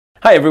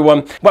Hi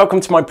everyone, welcome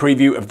to my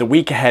preview of the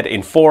week ahead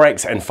in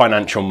Forex and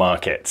financial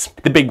markets.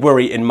 The big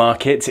worry in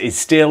markets is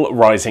still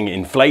rising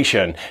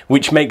inflation,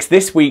 which makes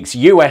this week's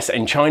US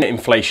and China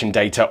inflation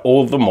data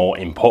all the more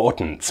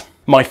important.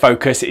 My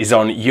focus is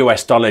on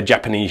US dollar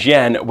Japanese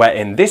yen, where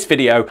in this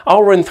video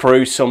I'll run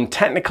through some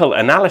technical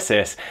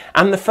analysis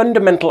and the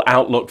fundamental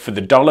outlook for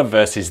the dollar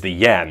versus the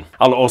yen.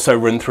 I'll also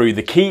run through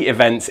the key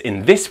events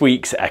in this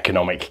week's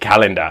economic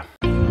calendar.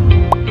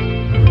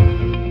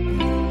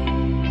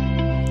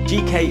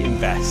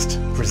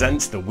 GKInvest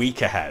presents the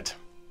week ahead.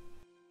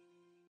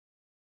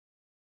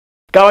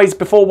 Guys,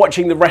 before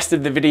watching the rest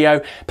of the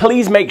video,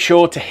 please make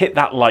sure to hit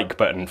that like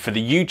button for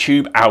the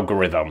YouTube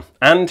algorithm.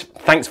 And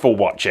thanks for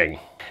watching.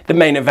 The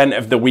main event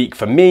of the week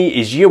for me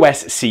is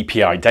US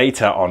CPI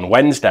data on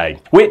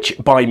Wednesday, which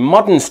by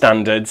modern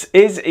standards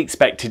is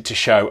expected to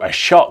show a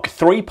shock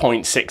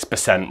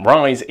 3.6%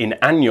 rise in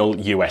annual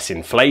US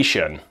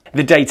inflation.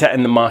 The data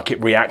and the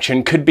market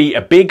reaction could be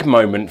a big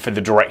moment for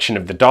the direction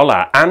of the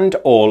dollar and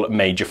all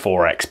major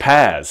Forex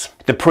pairs.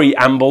 The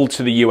preamble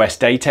to the US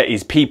data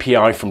is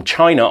PPI from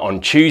China on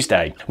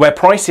Tuesday, where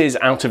prices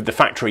out of the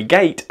factory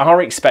gate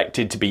are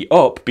expected to be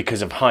up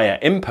because of higher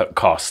input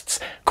costs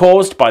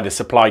caused by the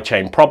supply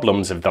chain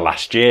problems of the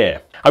last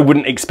year. I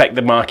wouldn't expect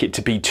the market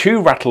to be too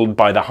rattled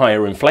by the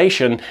higher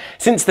inflation,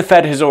 since the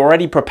Fed has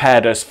already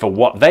prepared us for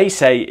what they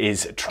say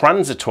is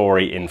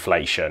transitory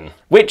inflation,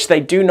 which they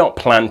do not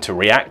plan to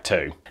react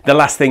to. The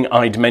last thing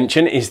I'd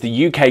mention is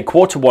the UK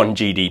Q1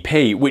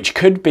 GDP, which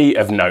could be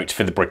of note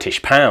for the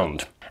British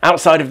pound.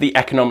 Outside of the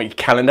economic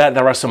calendar,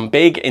 there are some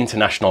big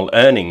international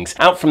earnings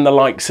out from the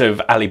likes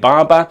of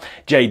Alibaba,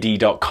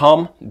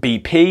 JD.com,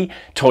 BP,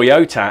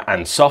 Toyota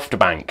and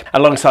SoftBank,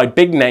 alongside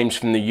big names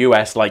from the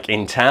US like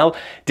Intel,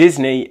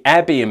 Disney,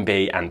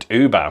 Airbnb and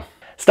Uber.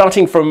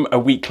 Starting from a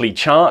weekly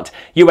chart,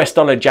 US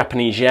dollar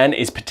Japanese yen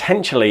is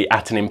potentially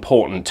at an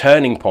important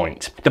turning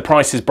point. The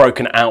price has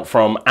broken out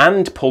from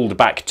and pulled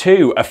back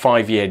to a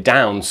 5-year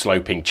down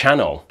sloping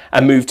channel.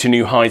 A move to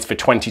new highs for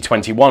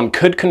 2021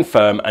 could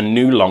confirm a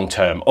new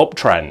long-term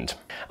uptrend.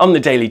 On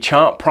the daily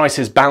chart, price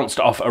has bounced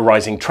off a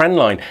rising trend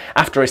line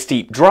after a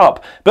steep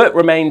drop, but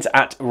remains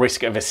at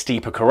risk of a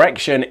steeper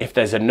correction if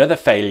there's another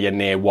failure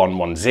near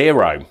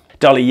 110.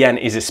 Dollar yen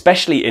is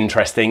especially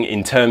interesting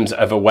in terms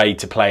of a way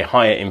to play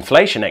higher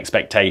inflation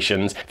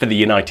expectations for the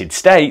United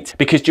States,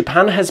 because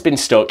Japan has been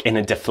stuck in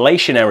a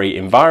deflationary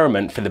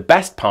environment for the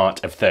best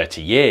part of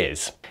 30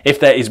 years. If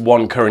there is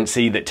one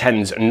currency that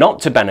tends not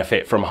to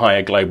benefit from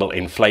higher global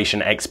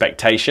inflation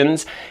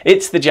expectations,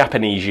 it's the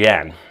Japanese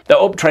yen. The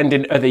uptrend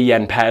in other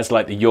yen pairs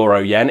like the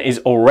euro yen is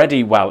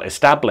already well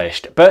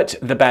established, but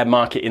the bear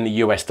market in the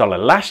US dollar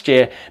last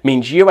year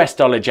means US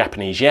dollar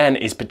Japanese yen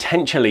is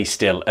potentially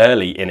still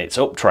early in its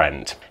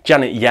uptrend.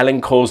 Janet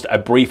Yellen caused a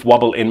brief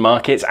wobble in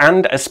markets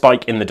and a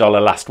spike in the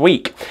dollar last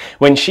week,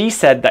 when she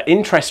said that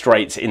interest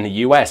rates in the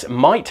US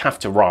might have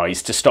to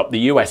rise to stop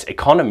the US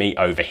economy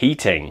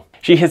overheating.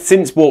 She has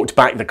since walked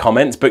back the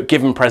comments, but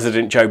given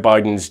President Joe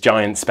Biden's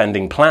giant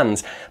spending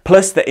plans,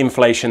 plus the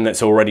inflation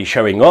that's already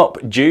showing up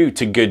due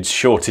to goods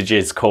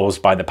shortages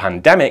caused by the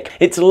pandemic,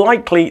 it's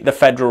likely the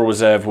Federal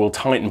Reserve will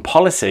tighten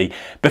policy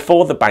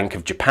before the Bank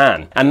of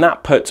Japan, and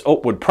that puts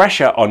upward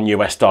pressure on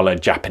US dollar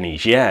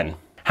Japanese yen.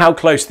 How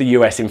close the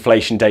US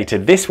inflation data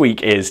this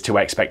week is to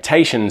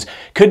expectations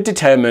could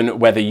determine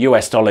whether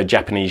US dollar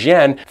Japanese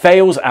yen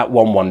fails at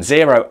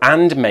 110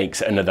 and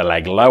makes another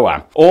leg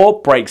lower,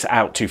 or breaks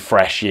out to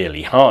fresh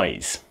yearly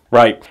highs.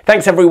 Right,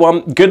 thanks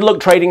everyone, good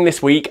luck trading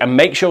this week and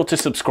make sure to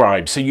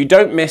subscribe so you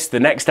don't miss the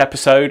next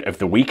episode of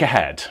the week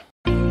ahead.